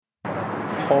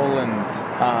Poland,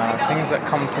 things that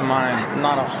come to mind,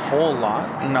 not a whole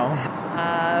lot, no.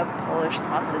 Polish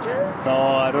sausages?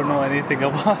 No, I don't know anything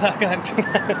about that country.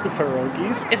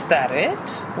 Pierogies? Is that it?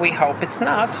 We hope it's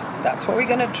not. That's what we're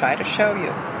going to try to show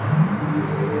you.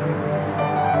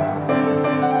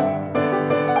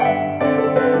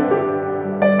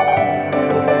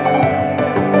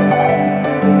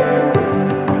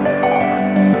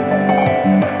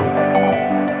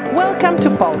 Welcome to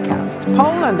Polcast,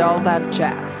 Pol and all that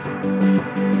jazz.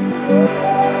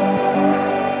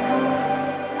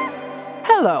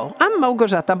 Hello, I'm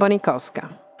Małgorzata Bonikowska.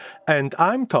 And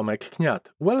I'm Tomek Kniat.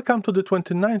 Welcome to the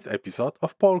 29th episode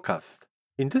of Polcast.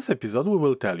 In this episode we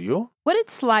will tell you what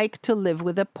it's like to live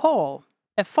with a Pole,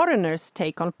 a foreigner's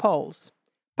take on Poles.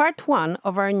 Part 1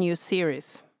 of our new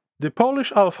series. the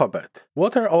Polish alphabet.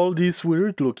 What are all these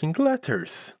weird-looking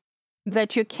letters?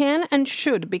 That you can and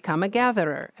should become a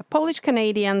gatherer, a Polish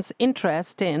Canadian's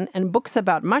interest in and books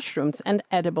about mushrooms and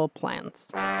edible plants.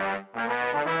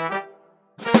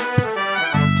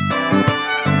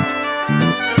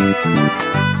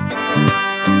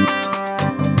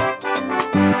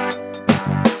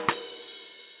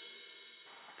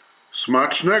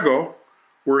 Smacznego.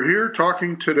 We're here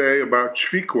talking today about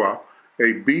ćwikła,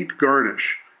 a beet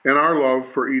garnish, and our love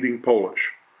for eating Polish.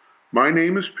 My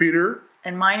name is Peter.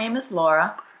 And my name is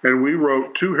Laura. And we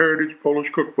wrote 2 heritage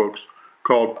Polish cookbooks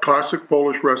called Classic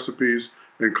Polish Recipes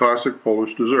and Classic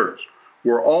Polish Desserts,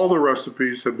 where all the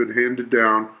recipes have been handed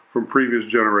down from previous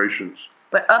generations.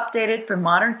 But updated for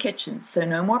modern kitchens, so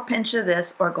no more pinch of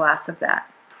this or glass of that.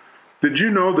 Did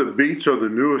you know that beets are the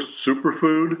newest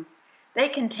superfood? They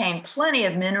contain plenty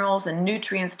of minerals and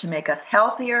nutrients to make us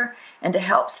healthier and to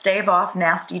help stave off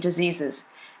nasty diseases.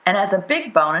 And as a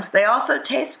big bonus, they also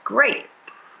taste great.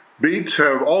 Beets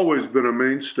have always been a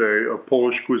mainstay of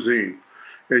Polish cuisine.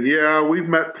 And yeah, we've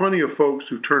met plenty of folks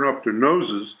who turn up their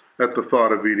noses at the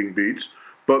thought of eating beets,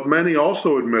 but many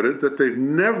also admitted that they've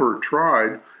never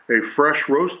tried a fresh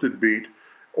roasted beet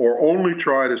or only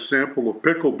tried a sample of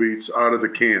pickled beets out of the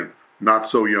can. Not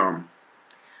so yum.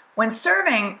 When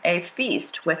serving a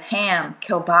feast with ham,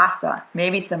 kielbasa,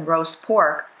 maybe some roast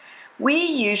pork, we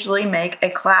usually make a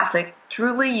classic,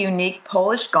 truly unique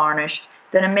Polish garnish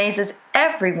that amazes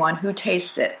everyone who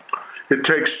tastes it. It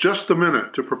takes just a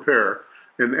minute to prepare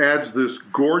and adds this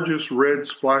gorgeous red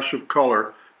splash of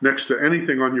color next to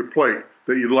anything on your plate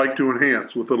that you'd like to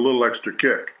enhance with a little extra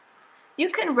kick. You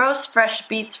can roast fresh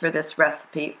beets for this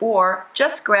recipe, or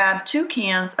just grab 2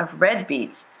 cans of red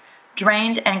beets,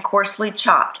 drained and coarsely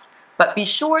chopped, but be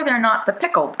sure they're not the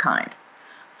pickled kind.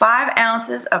 5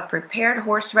 ounces of prepared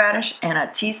horseradish and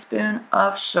a teaspoon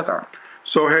of sugar.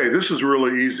 So hey, this is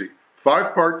really easy.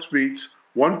 5 parts beets,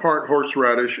 1 part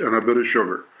horseradish, and a bit of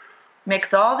sugar.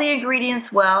 Mix all the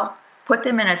ingredients well, put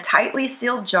them in a tightly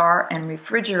sealed jar, and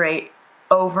refrigerate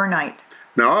overnight.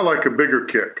 Now I like a bigger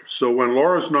kick, so when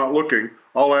Laura's not looking,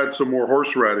 I'll add some more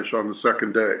horseradish on the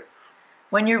second day.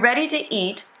 When you're ready to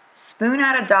eat, spoon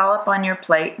out a dollop on your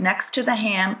plate next to the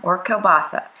ham or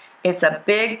kielbasa. It's a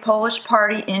big Polish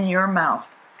party in your mouth.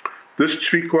 This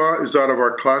ćwikła is out of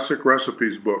our Classic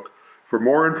Recipes book. For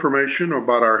more information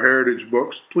about our heritage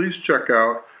books, please check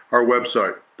out our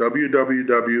website,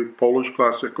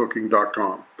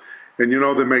 www.polishclassiccooking.com. And you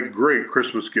know they make great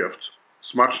Christmas gifts.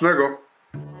 Smacznego!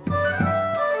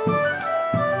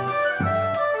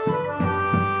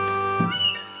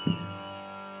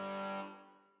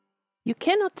 You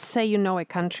cannot say you know a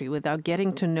country without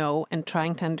getting to know and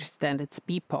trying to understand its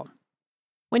people.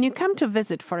 When you come to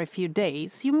visit for a few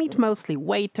days, you meet mostly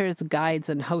waiters, guides,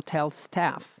 and hotel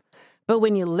staff. But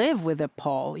when you live with a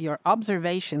Pole, your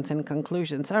observations and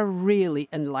conclusions are really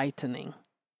enlightening.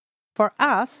 For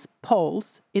us,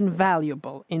 Poles,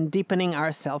 invaluable in deepening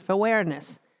our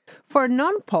self-awareness. For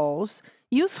non-Poles,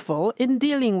 useful in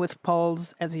dealing with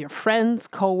Poles as your friends,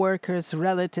 co-workers,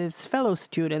 relatives, fellow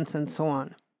students, and so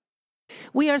on.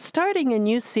 We are starting a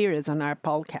new series on our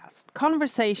podcast,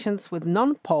 conversations with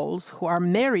non-Poles who are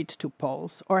married to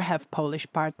Poles or have Polish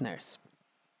partners.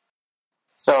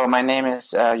 So my name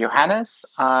is Johannes.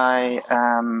 I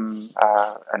am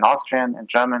an Austrian and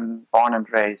German born and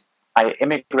raised. I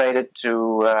immigrated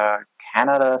to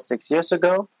Canada 6 years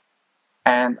ago,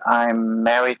 and I'm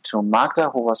married to Magda,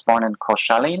 who was born in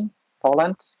Koszalin,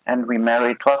 Poland, and we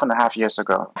married 12.5 years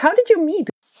ago. How did you meet?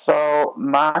 So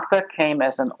Magda came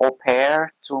as an au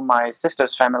pair to my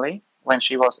sister's family when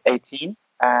she was 18,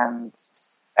 and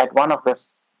at one of the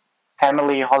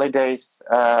family holidays,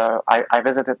 I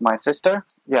visited my sister.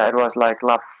 Yeah, it was like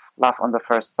love on the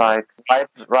first sight.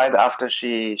 Right after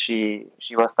she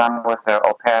was done with her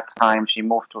au pair time, she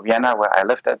moved to Vienna, where I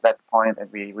lived at that point,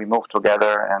 and we moved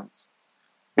together, and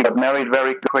We got married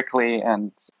very quickly,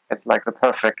 and it's like the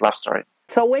perfect love story.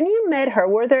 So when you met her,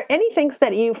 were there any things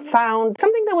that you found,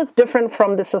 something that was different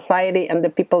from the society and the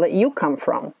people that you come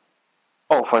from?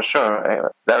 Oh, for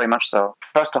sure, very much so.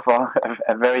 First of all,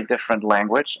 a very different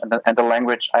language, and the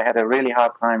language I had a really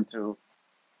hard time to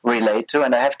relate to.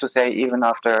 And I have to say, even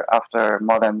after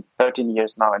more than 13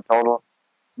 years now in total,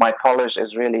 my Polish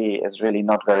is really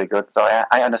not very good. So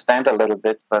I understand a little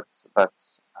bit, but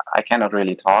I cannot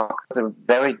really talk. It's a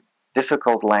very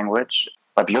difficult language,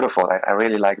 but beautiful. I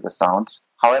really like the sounds.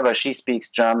 However, she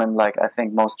speaks German like I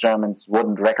think most Germans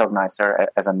wouldn't recognize her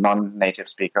as a non-native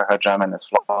speaker. Her German is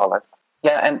flawless.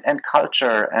 Yeah, and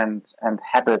culture and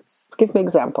habits. Give me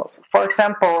examples. For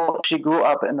example, she grew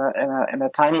up in a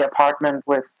tiny apartment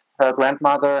with her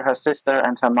grandmother, her sister,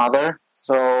 and her mother.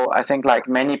 So I think, like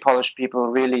many Polish people,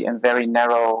 really in very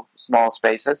narrow, small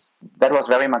spaces. That was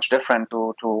very much different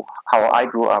to how I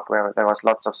grew up, where there was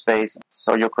lots of space.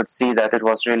 So you could see that it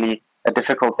was really a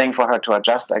difficult thing for her to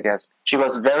adjust, I guess. She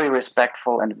was very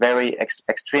respectful and very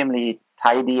extremely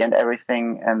tidy and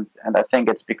everything. And I think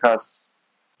it's because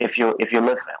if you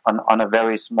live on a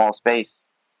very small space,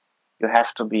 you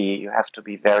have to be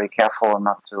very careful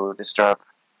not to disturb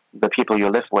the people you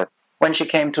live with. When she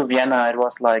came to Vienna, it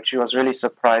was like she was really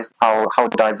surprised how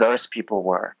diverse people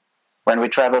were. When we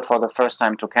traveled for the first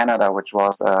time to Canada, which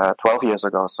was 12 years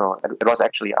ago, so it was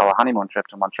actually our honeymoon trip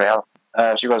to Montreal,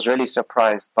 she was really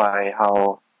surprised by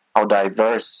how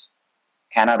diverse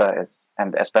Canada is,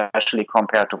 and especially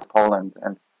compared to Poland.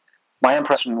 And my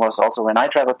impression was also when I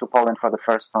traveled to Poland for the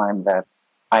first time that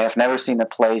I have never seen a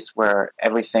place where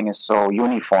everything is so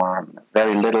uniform,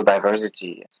 very little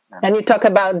diversity. And you talk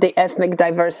about the ethnic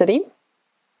diversity?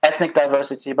 Ethnic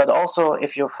diversity, but also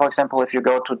for example, if you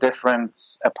go to different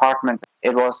apartments,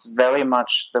 it was very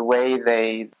much the way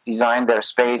they designed their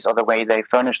space or the way they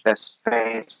furnished their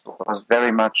space was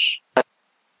very much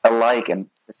alike, and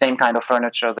the same kind of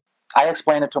furniture. I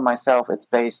explain it to myself, it's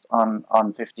based on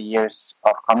 50 years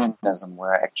of communism,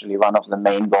 where actually one of the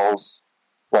main goals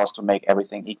was to make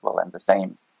everything equal and the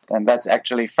same. And that's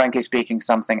actually, frankly speaking,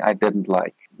 something I didn't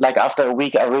like. Like after a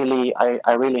week, I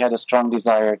really had a strong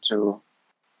desire to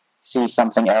see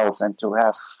something else and to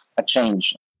have a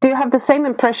change. Do you have the same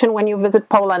impression when you visit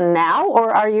Poland now,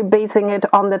 or are you basing it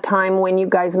on the time when you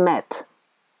guys met?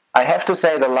 I have to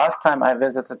say the last time I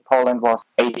visited Poland was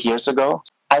 8 years ago.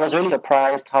 I was really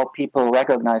surprised how people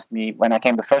recognized me when I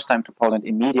came the first time to Poland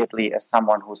immediately as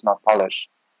someone who's not Polish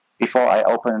before I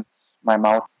opened my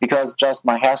mouth, because just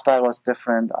my hairstyle was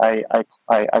different. I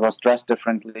was dressed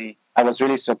differently. I was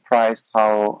really surprised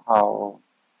how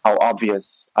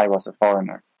obvious I was a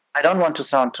foreigner. I don't want to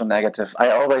sound too negative.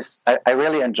 I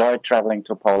really enjoyed traveling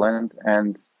to Poland,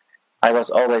 and I was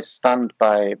always stunned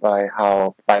by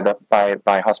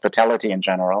hospitality in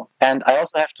general. And I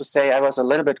also have to say I was a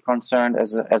little bit concerned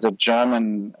as a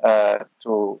German when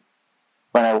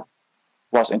I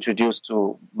was introduced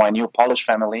to my new Polish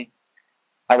family.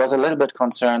 I was a little bit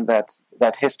concerned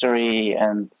that history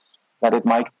and that it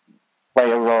might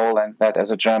play a role, and that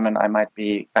as a German I might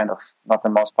be kind of not the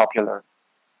most popular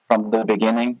from the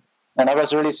beginning. And I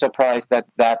was really surprised that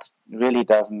really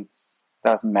doesn't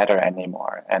matter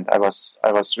anymore. And I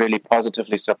was really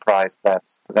positively surprised that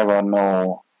there were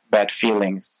no bad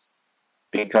feelings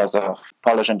because of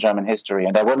Polish and German history.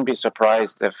 And I wouldn't be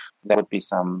surprised if there would be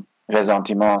some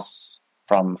ressentiments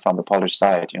from the Polish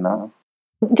side, you know.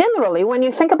 Generally, when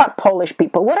you think about Polish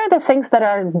people, what are the things that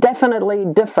are definitely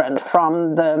different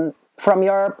from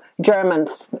your German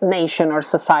nation or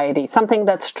society? Something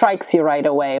that strikes you right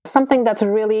away, something that's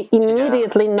really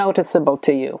immediately noticeable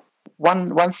to you?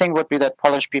 One thing would be that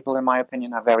Polish people, in my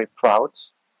opinion, are very proud,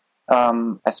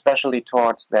 especially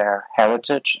towards their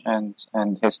heritage and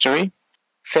history.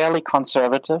 Fairly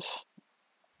conservative,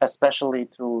 especially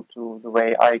to the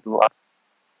way I grew up.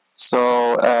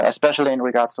 So, especially in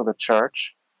regards to the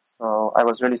church. So I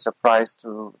was really surprised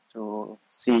to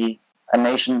see a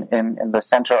nation in the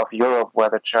center of Europe where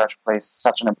the church plays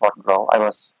such an important role.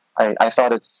 I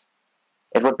thought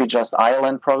it would be just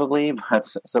Ireland probably, but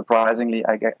surprisingly,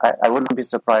 I wouldn't be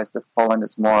surprised if Poland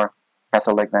is more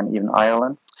Catholic than even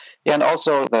Ireland. Yeah, and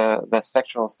also the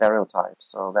sexual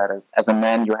stereotypes. So that is, as a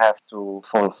man, you have to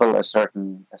fulfill a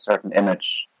certain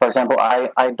image. For example,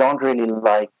 I don't really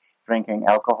like drinking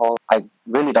alcohol. I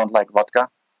really don't like vodka.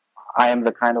 I am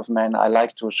the kind of man I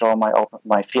like to show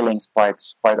my feelings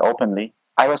quite openly.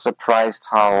 I was surprised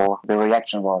how the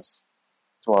reaction was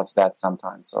towards that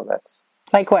sometimes. So that's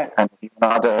like what? And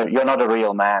you're not a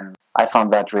real man. I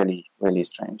found that really, really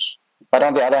strange. But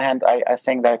on the other hand, I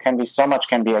think there can be so much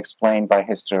can be explained by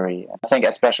history. I think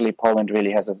especially Poland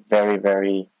really has a very,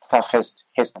 very tough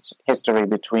history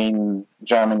between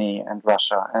Germany and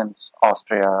Russia and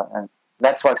Austria. And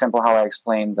that's, for example, how I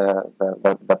explain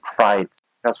the pride.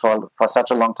 Because for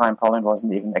such a long time, Poland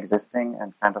wasn't even existing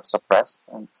and kind of suppressed.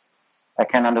 And I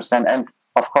can understand. And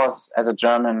of course, as a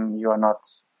German, you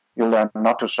learn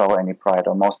not to show any pride,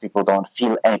 or most people don't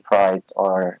feel any pride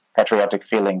or patriotic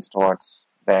feelings towards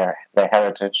their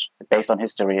heritage based on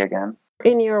history again.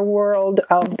 In your world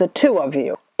of the two of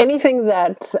you, anything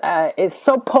that is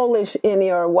so Polish in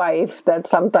your wife that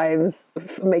sometimes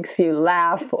makes you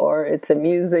laugh or it's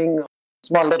amusing?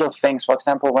 Small little things. For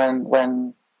example,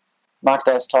 when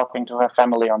Magda is talking to her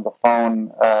family on the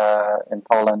phone in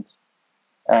Poland,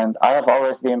 and I have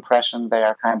always the impression they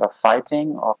are kind of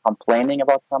fighting or complaining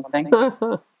about something.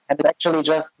 And it's actually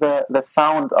just the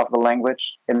sound of the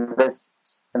language in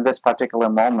this particular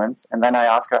moment. And then I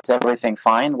ask her, is everything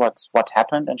fine? What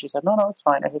happened? And she said, no, it's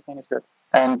fine. Everything is good.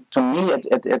 And to me,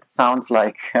 it sounds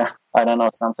like, I don't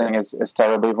know, something is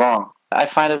terribly wrong. I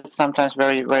find it sometimes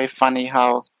very, very funny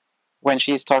how when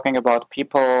she's talking about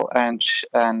people and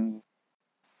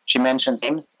she mentions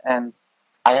names, and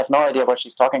I have no idea what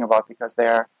she's talking about because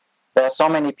there are so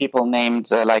many people named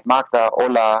like Magda,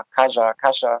 Ola, Kaja,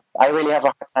 Kasha. I really have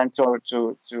a hard time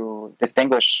to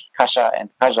distinguish Kasha and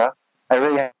Kaja. I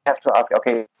really have to ask,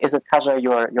 okay, is it Kaja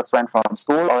your friend from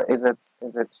school, or is it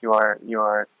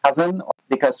your cousin?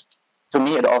 Because to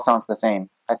me it all sounds the same.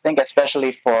 I think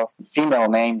especially for female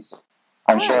names,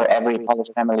 I'm sure every Polish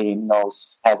family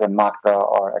has a Magda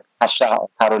or a Kasia or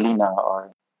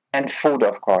Karolina and food,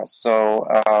 of course. So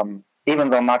even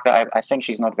though Magda, I think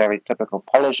she's not very typical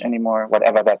Polish anymore,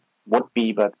 whatever that would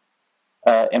be, but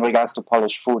in regards to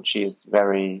Polish food, it's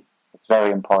very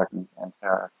important. And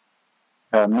her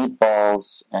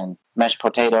meatballs and mashed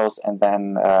potatoes, and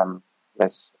then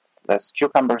this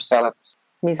cucumber salad.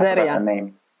 Miseria. Her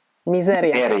name.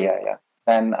 Miseria. Yeah.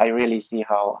 And I really see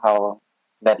how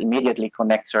that immediately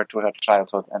connects her to her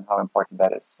childhood and how important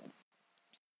that is.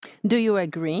 Do you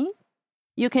agree?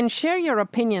 You can share your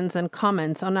opinions and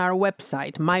comments on our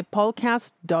website,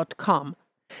 mypolcast.com.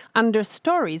 Under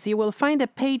Stories, you will find a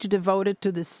page devoted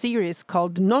to the series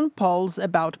called Non-Poles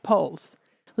About Poles.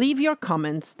 Leave your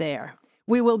comments there.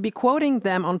 We will be quoting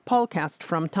them on Polcast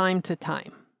from time to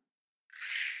time.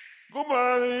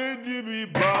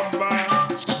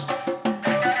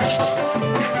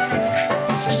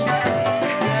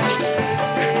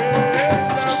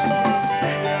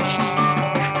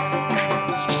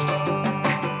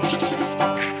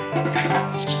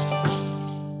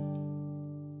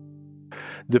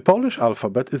 The Polish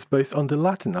alphabet is based on the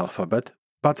Latin alphabet,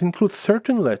 but includes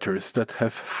certain letters that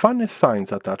have funny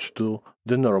signs attached to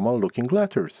the normal-looking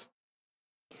letters.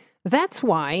 That's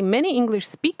why many English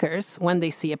speakers, when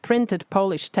they see a printed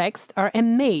Polish text, are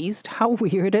amazed how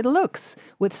weird it looks,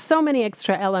 with so many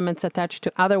extra elements attached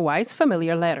to otherwise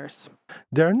familiar letters.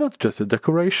 They are not just a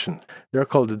decoration. They are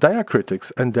called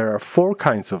diacritics, and there are 4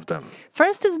 kinds of them.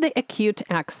 First is the acute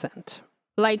accent,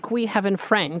 like we have in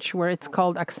French, where it's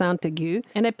called accent aigu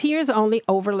and appears only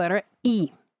over letter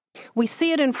E. We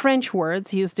see it in French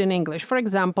words used in English, for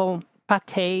example,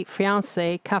 pâté,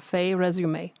 fiancé, café,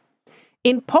 résumé.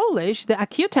 In Polish, the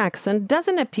acute accent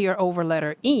doesn't appear over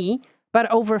letter E, but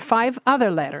over 5 other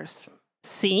letters,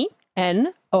 C,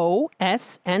 N, O, S,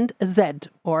 and Z,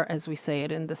 or as we say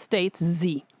it in the States,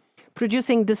 Z,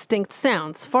 producing distinct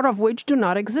sounds, 4 of which do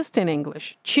not exist in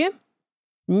English: ch,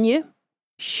 ny,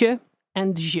 sh,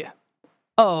 and j.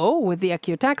 O, with the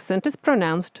acute accent, is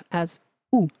pronounced as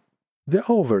U. The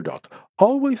overdot,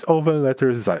 always over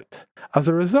letter Z. As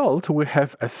a result, we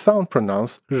have a sound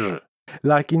pronounced j,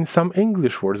 like in some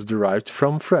English words derived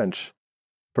from French.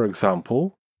 For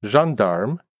example,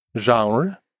 gendarme,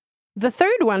 genre. The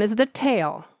third one is the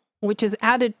tail, which is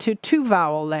added to 2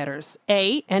 vowel letters,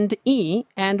 A and E,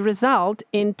 and result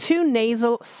in 2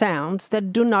 nasal sounds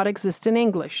that do not exist in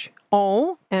English,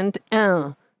 on and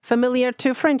un, familiar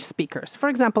to French speakers, for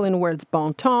example in words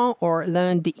bon temps or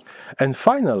lundi. And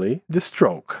finally, the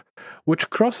stroke, which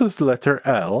crosses the letter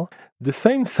L, the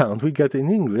same sound we get in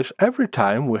English every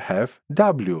time we have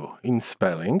W in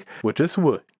spelling, which is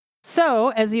W. So,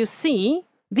 as you see,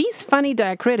 these funny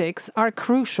diacritics are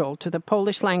crucial to the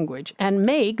Polish language and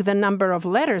make the number of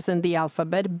letters in the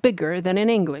alphabet bigger than in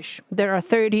English. There are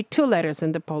 32 letters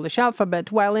in the Polish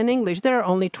alphabet, while in English there are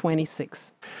only 26.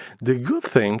 The good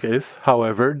thing is,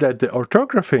 however, that the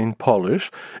orthography in Polish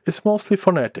is mostly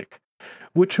phonetic,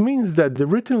 which means that the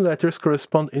written letters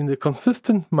correspond in a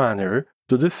consistent manner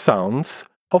to the sounds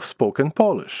of spoken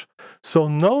Polish. So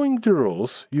knowing the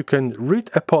rules, you can read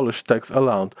a Polish text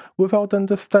aloud without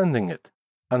understanding it,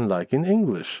 unlike in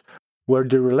English, where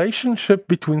the relationship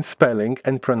between spelling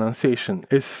and pronunciation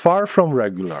is far from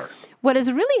regular. What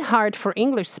is really hard for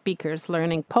English speakers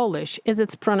learning Polish is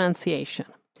its pronunciation.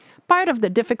 Part of the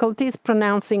difficulty is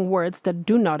pronouncing words that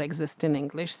do not exist in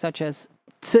English, such as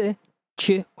ts,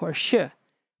 ch, or sh.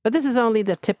 But this is only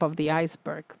the tip of the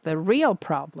iceberg. The real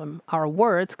problem are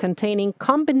words containing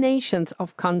combinations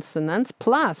of consonants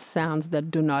plus sounds that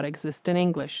do not exist in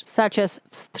English, such as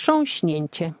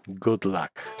wstrząśnięcie. Good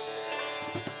luck.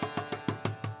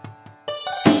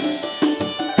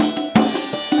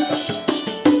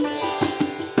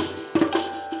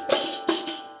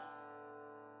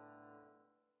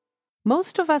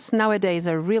 Most of us nowadays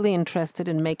are really interested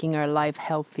in making our life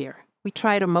healthier. We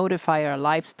try to modify our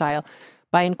lifestyle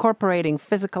by incorporating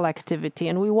physical activity,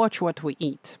 and we watch what we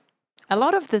eat. A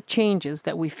lot of the changes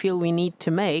that we feel we need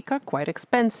to make are quite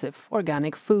expensive.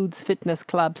 Organic foods, fitness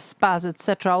clubs, spas,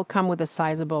 etc. all come with a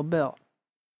sizable bill.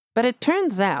 But it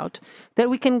turns out that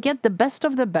we can get the best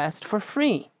of the best for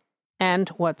free. And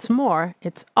what's more,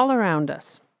 it's all around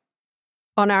us.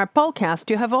 On our podcast,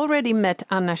 you have already met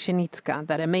Anna Sienicka,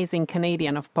 that amazing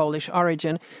Canadian of Polish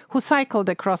origin who cycled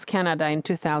across Canada in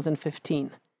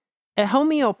 2015. A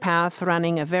homeopath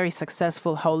running a very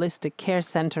successful holistic care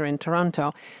center in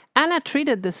Toronto, Anna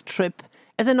treated this trip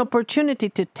as an opportunity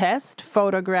to test,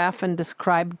 photograph, and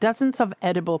describe dozens of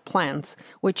edible plants,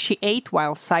 which she ate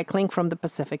while cycling from the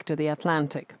Pacific to the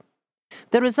Atlantic.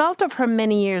 The result of her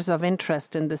many years of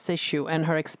interest in this issue and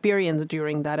her experience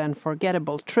during that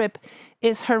unforgettable trip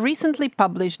is her recently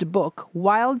published book,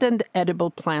 Wild and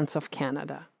Edible Plants of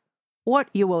Canada. What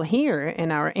you will hear in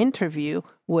our interview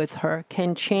with her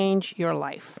can change your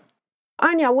life.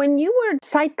 Anya, when you were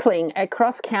cycling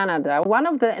across Canada, one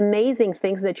of the amazing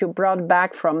things that you brought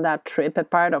back from that trip,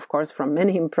 apart, of course, from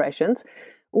many impressions,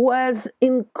 was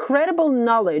incredible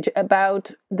knowledge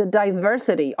about the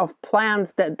diversity of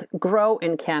plants that grow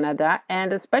in Canada,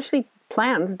 and especially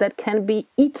plants that can be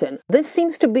eaten. This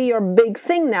seems to be your big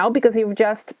thing now because you've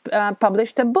just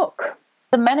published a book.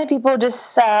 Many people just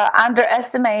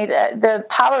underestimate the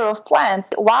power of plants.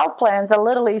 Wild plants are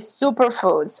literally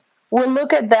superfoods. We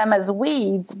look at them as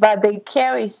weeds, but they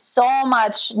carry so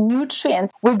much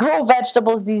nutrients. We grow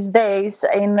vegetables these days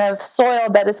in a soil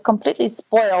that is completely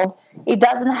spoiled. It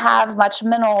doesn't have much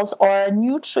minerals or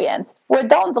nutrients. We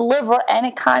don't deliver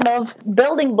any kind of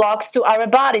building blocks to our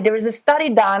body. There is a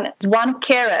study done, one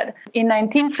carrot in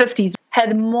 1950s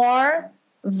had more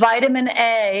vitamin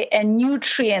A and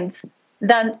nutrients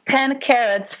than 10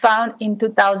 carrots found in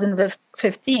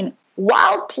 2015.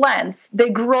 Wild plants, they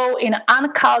grow in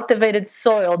uncultivated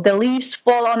soil. The leaves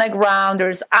fall on the ground.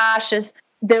 There's ashes.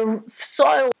 The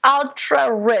soil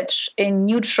ultra rich in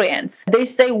nutrients.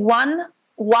 They say one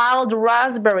wild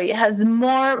raspberry has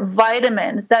more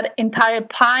vitamins than an entire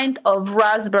pint of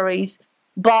raspberries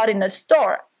bought in a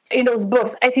store. In those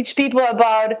books, I teach people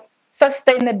about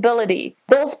sustainability.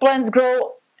 Those plants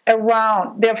grow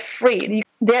around. They're free.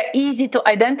 They're easy to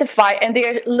identify, and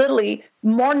they're literally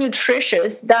more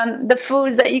nutritious than the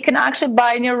foods that you can actually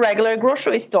buy in your regular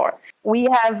grocery store. We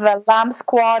have lamb's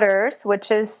quarters,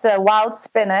 which is wild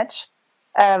spinach,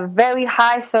 a very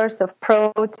high source of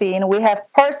protein. We have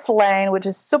purslane, which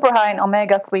is super high in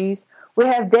omega-3s. We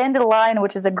have dandelion,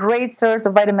 which is a great source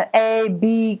of vitamin A,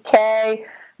 B, K,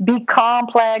 B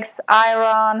complex,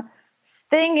 iron.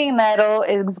 Stinging nettle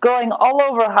is growing all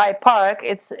over High Park.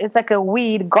 It's like a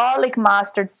weed. Garlic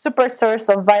mustard, super source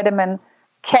of vitamin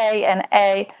K and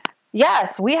A.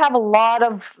 Yes, we have a lot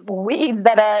of weeds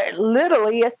that are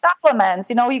literally supplements.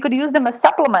 You know, you could use them as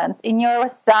supplements in your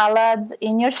salads,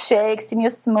 in your shakes, in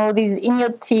your smoothies, in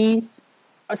your teas.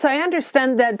 So I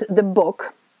understand that the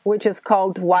book, which is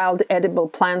called Wild Edible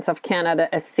Plants of Canada,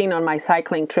 as seen on my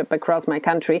cycling trip across my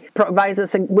country, provides us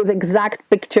with exact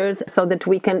pictures so that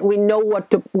we know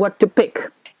what to pick.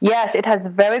 Yes, it has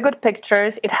very good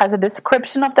pictures. It has a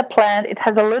description of the plant. It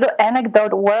has a little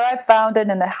anecdote where I found it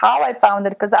and how I found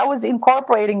it, because I was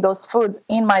incorporating those foods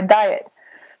in my diet.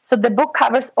 So the book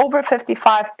covers over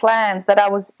 55 plants that I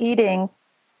was eating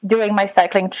during my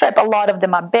cycling trip. A lot of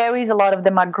them are berries, a lot of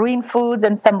them are green foods,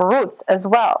 and some roots as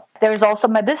well. There's also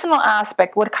medicinal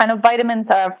aspect, what kind of vitamins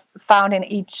are found in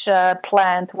each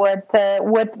plant,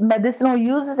 what medicinal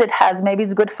uses it has. Maybe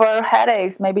it's good for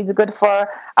headaches, maybe it's good for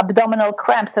abdominal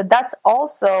cramps. So that's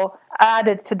also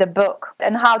added to the book,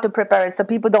 and how to prepare it so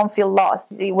people don't feel lost.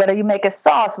 Whether you make a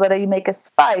sauce, whether you make a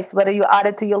spice, whether you add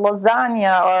it to your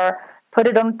lasagna or put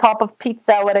it on top of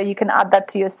pizza, whether you can add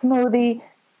that to your smoothie,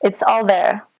 it's all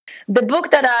there. The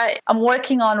book that I am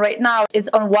working on right now is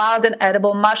on wild and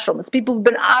edible mushrooms. People have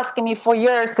been asking me for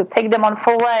years to take them on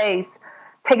forays,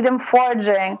 take them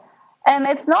foraging. And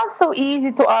it's not so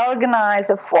easy to organize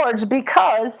a forage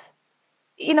because,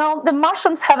 the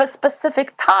mushrooms have a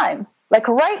specific time. Like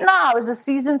right now is the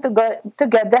season to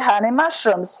get the honey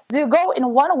mushrooms. You go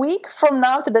in 1 week from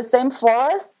now to the same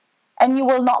forest and you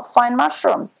will not find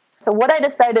mushrooms. So what I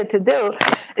decided to do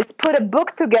is put a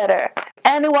book together.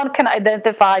 Anyone can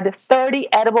identify the 30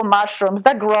 edible mushrooms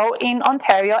that grow in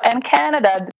Ontario and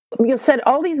Canada. You said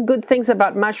all these good things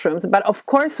about mushrooms, but of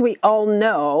course we all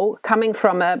know, coming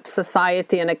from a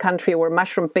society and a country where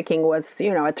mushroom picking was,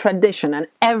 a tradition and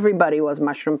everybody was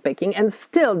mushroom picking, and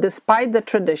still, despite the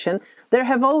tradition, there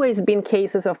have always been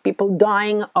cases of people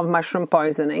dying of mushroom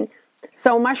poisoning.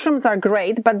 So mushrooms are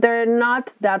great, but they're not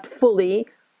that fully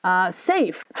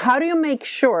safe. How do you make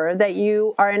sure that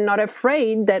you are not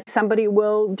afraid that somebody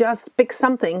will just pick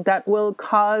something that will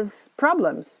cause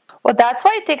problems? Well, that's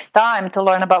why it takes time to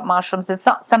learn about mushrooms. It's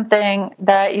not something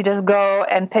that you just go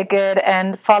and pick it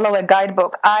and follow a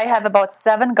guidebook. I have about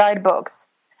 7 guidebooks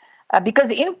because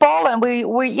in Poland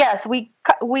we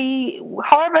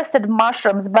harvested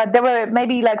mushrooms, but there were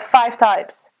maybe like 5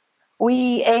 types.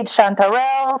 We ate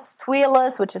chanterelles,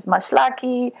 squilus, which is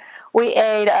mashlaki. We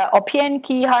ate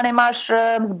opienki, honey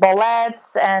mushrooms, boletes,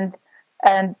 and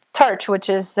turch, which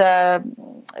is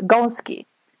gąski.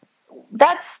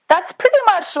 That's pretty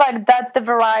much that's the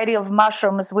variety of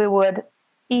mushrooms we would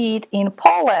eat in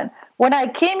Poland. When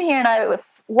I came here and I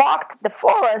walked the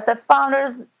forest, I found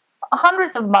there's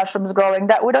hundreds of mushrooms growing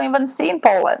that we don't even see in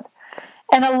Poland.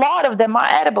 And a lot of them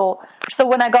are edible. So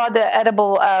when I got the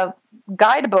edible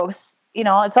guidebooks,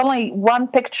 it's only 1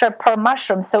 picture per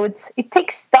mushroom. So it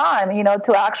takes time,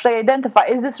 to actually identify,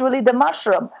 is this really the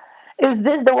mushroom? Is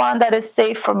this the one that is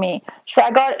safe for me? So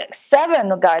I got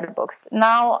 7 guidebooks.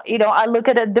 Now, I look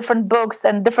at different books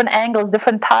and different angles,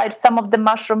 different types. Some of the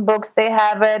mushroom books, they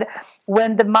have it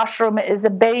when the mushroom is a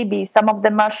baby. Some of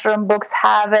the mushroom books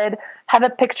have a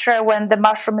picture when the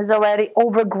mushroom is already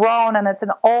overgrown and it's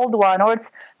an old one, or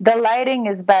the lighting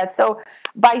is bad. So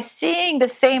by seeing the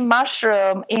same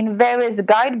mushroom in various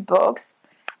guidebooks,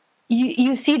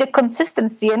 you see the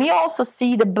consistency, and you also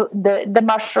see the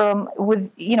mushroom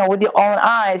with your own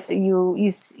eyes.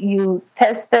 You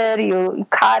test it, you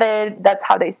cut it. That's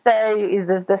how they say, is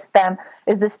the stem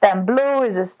blue?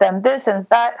 Is the stem this and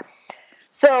that?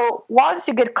 So once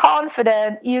you get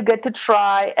confident, you get to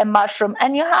try a mushroom,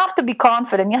 and you have to be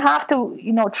confident. You have to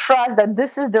trust that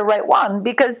this is the right one,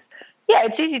 because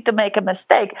it's easy to make a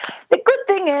mistake. The good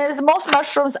thing is most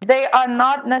mushrooms, they are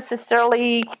not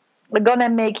necessarily going to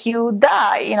make you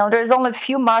die. There's only a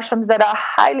few mushrooms that are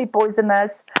highly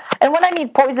poisonous. And when I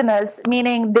mean poisonous,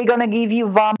 meaning they're going to give you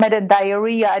vomit and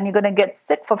diarrhea and you're going to get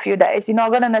sick for a few days. You're not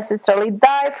going to necessarily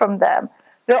die from them.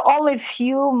 There are only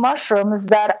few mushrooms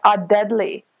that are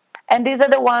deadly. And these are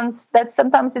the ones that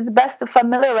sometimes it's best to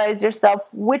familiarize yourself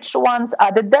which ones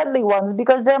are the deadly ones,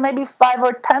 because there may be 5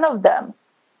 or 10 of them,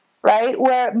 right?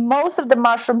 Where most of the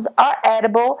mushrooms are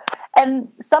edible and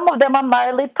some of them are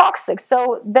mildly toxic.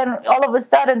 So then all of a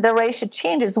sudden the ratio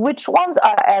changes. Which ones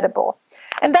are edible?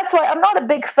 And that's why I'm not a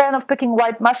big fan of picking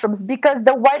white mushrooms, because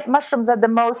the white mushrooms are the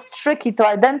most tricky to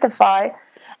identify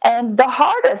and the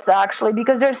hardest, actually,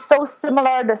 because they're so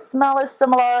similar. The smell is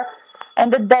similar.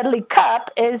 And the deadly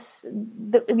cup is,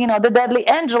 the deadly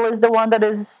angel is the one that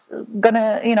is going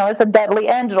to, it's a deadly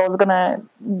angel. It's going to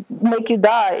make you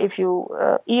die if you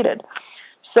eat it.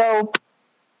 So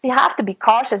you have to be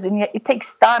cautious, and it takes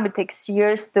time. It takes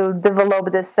years to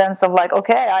develop this sense of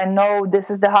okay, I know this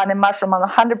is the honey mushroom. I'm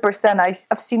 100%.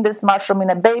 I've seen this mushroom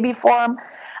in a baby form.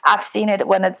 I've seen it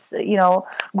when it's,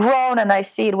 grown, and I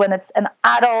see it when it's an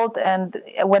adult and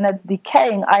when it's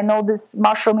decaying. I know this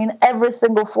mushroom in every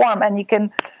single form, and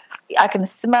I can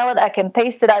smell it, I can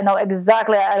taste it, I know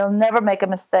exactly, I'll never make a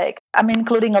mistake. I'm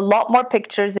including a lot more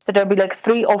pictures, so there'll be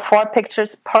 3 or 4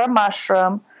 pictures per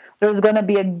mushroom. There's going to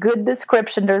be a good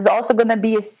description. There's also going to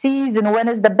be a season, when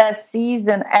is the best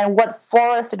season, and what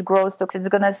forest it grows to. It's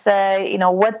going to say,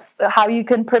 how you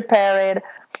can prepare it.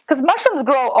 Because mushrooms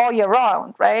grow all year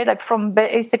round, right? From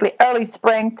basically early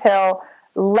spring till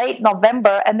late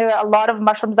November. And there are a lot of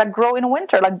mushrooms that grow in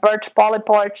winter, like birch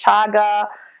polypore, chaga,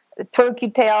 turkey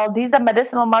tail. These are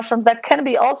medicinal mushrooms that can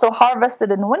be also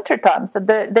harvested in wintertime. So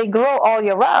they grow all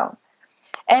year round.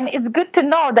 And it's good to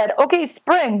know that, okay,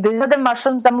 spring, these are the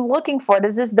mushrooms I'm looking for.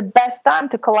 This is the best time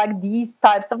to collect these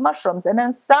types of mushrooms. And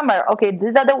then summer, okay,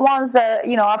 these are the ones that,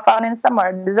 are found in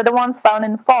summer. These are the ones found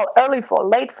in fall, early fall,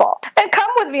 late fall. And come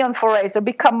with me on forays or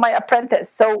become my apprentice.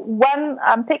 So when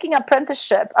I'm taking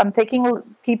apprenticeship, I'm taking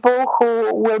people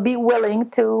who will be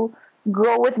willing to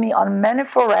go with me on many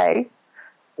forays,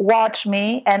 watch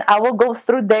me, and I will go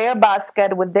through their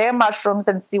basket with their mushrooms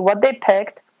and see what they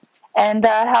picked, and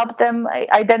help them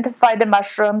identify the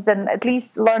mushrooms and at least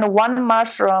learn one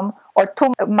mushroom or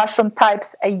two mushroom types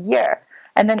a year.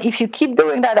 And then if you keep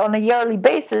doing that on a yearly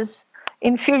basis,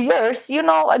 in a few years,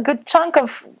 a good chunk of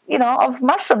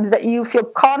mushrooms that you feel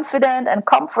confident and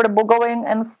comfortable going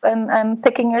and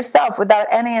picking yourself without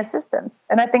any assistance.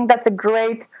 And I think that's a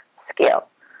great skill.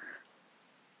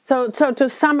 So to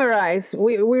summarize,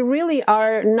 we really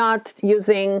are not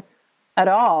using at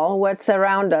all what's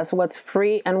around us, what's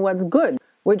free and what's good.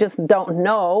 We just don't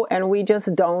know, and we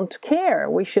just don't care.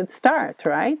 We should start,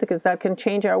 right? Because that can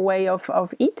change our way of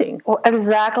eating. Well,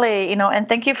 exactly, and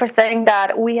thank you for saying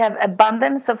that. We have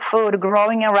abundance of food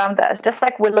growing around us. Just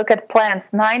like we look at plants,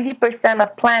 90%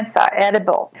 of plants are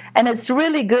edible. And it's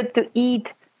really good to eat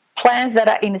plants that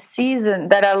are in season,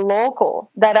 that are local,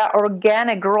 that are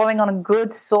organic, growing on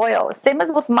good soil. Same as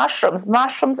with mushrooms.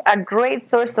 Mushrooms are a great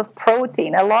source of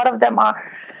protein. A lot of them are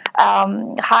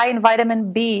high in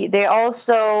vitamin B. They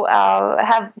also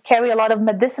carry a lot of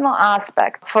medicinal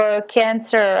aspects for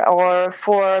cancer or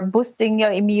for boosting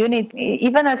your immunity,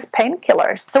 even as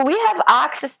painkillers. So we have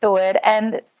access to it,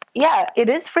 and yeah, it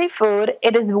is free food.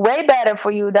 It is way better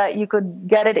for you that you could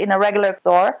get it in a regular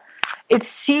store. It's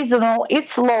seasonal,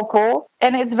 it's local,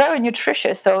 and it's very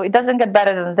nutritious, so it doesn't get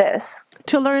better than this.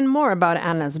 To learn more about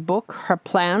Anna's book, her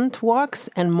plant walks,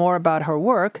 and more about her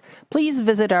work, please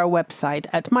visit our website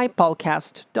at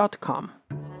mypolcast.com.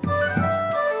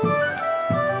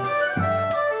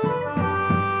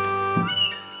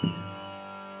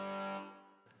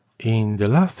 In the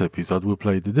last episode, we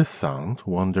played this sound,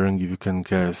 wondering if you can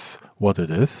guess what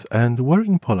it is and where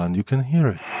in Poland you can hear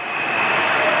it.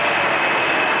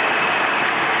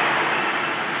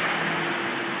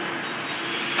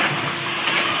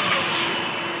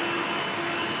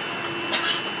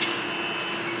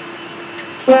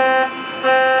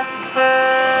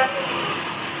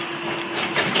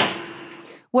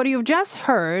 What you've just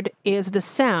heard is the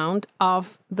sound of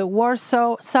the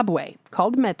Warsaw subway,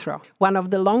 called Metro, one of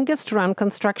the longest-run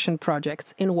construction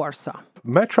projects in Warsaw.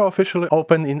 Metro officially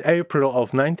opened in April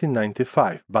of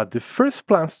 1995, but the first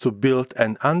plans to build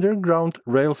an underground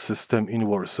rail system in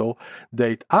Warsaw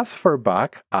date as far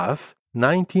back as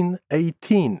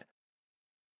 1918,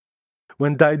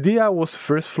 when the idea was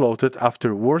first floated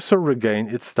after Warsaw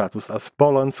regained its status as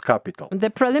Poland's capital.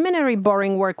 The preliminary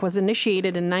boring work was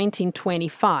initiated in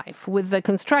 1925, with the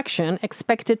construction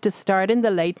expected to start in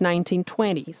the late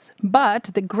 1920s.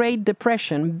 But the Great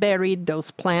Depression buried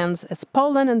those plans as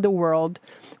Poland and the world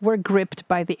were gripped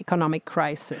by the economic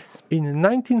crisis. In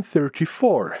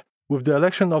 1934, with the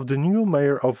election of the new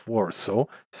mayor of Warsaw,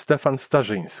 Stefan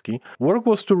Starzyński, work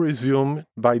was to resume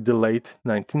by the late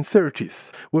 1930s,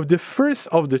 with the first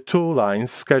of the two lines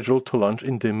scheduled to launch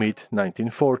in the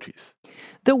mid-1940s.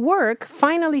 The work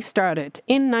finally started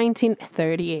in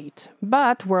 1938,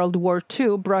 but World War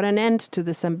II brought an end to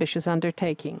this ambitious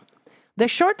undertaking. The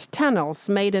short tunnels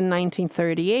made in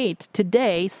 1938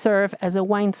 today serve as a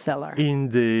wine cellar. In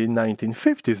the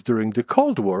 1950s, during the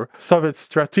Cold War, Soviet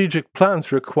strategic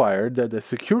plans required that a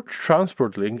secure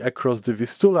transport link across the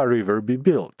Vistula River be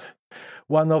built.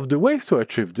 One of the ways to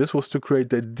achieve this was to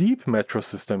create a deep metro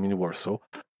system in Warsaw,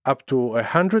 up to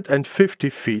 150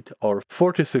 feet or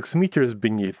 46 meters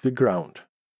beneath the ground.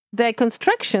 The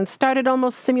construction started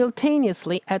almost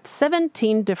simultaneously at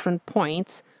 17 different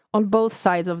points on both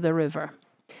sides of the river.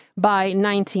 By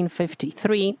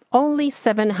 1953, only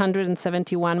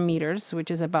 771 meters, which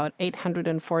is about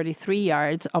 843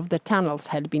 yards, of the tunnels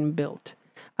had been built.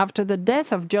 After the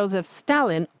death of Joseph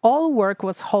Stalin, all work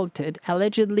was halted,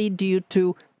 allegedly due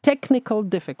to technical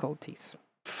difficulties.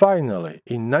 Finally,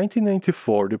 in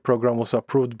 1994, the program was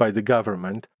approved by the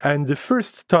government and the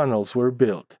first tunnels were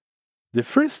built. The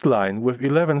first line, with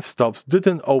 11 stops,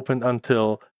 didn't open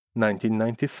until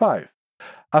 1995.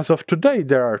 As of today,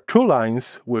 there are two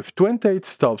lines with 28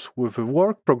 stops, with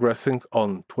work progressing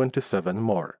on 27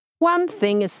 more. One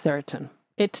thing is certain.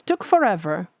 It took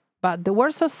forever, but the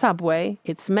Warsaw subway,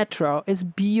 its metro, is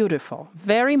beautiful,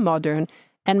 very modern,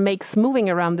 and makes moving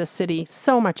around the city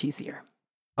so much easier.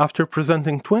 After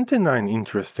presenting 29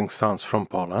 interesting sounds from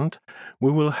Poland,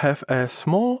 we will have a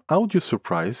small audio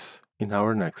surprise in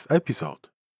our next episode.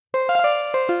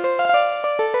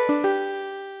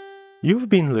 You've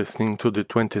been listening to the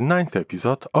 29th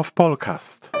episode of Polcast.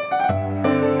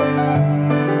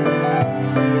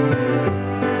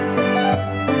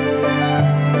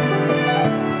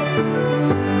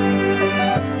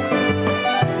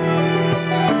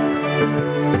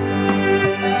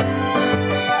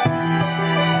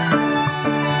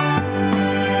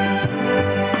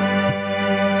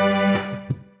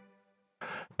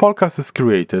 Polcast is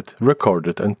created,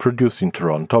 recorded and produced in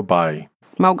Toronto by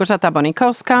Małgorzata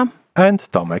Bonikowska and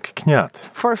Tomek Kniat.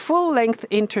 For full-length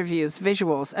interviews,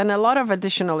 visuals, and a lot of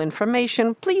additional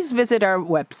information, please visit our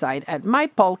website at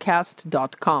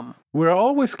mypolcast.com. We're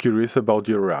always curious about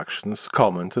your reactions,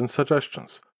 comments and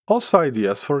suggestions, also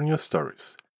ideas for new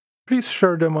stories. Please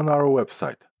share them on our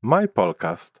website,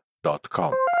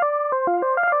 mypolcast.com.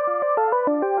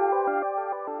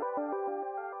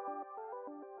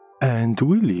 And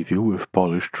we leave you with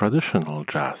Polish traditional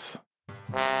jazz.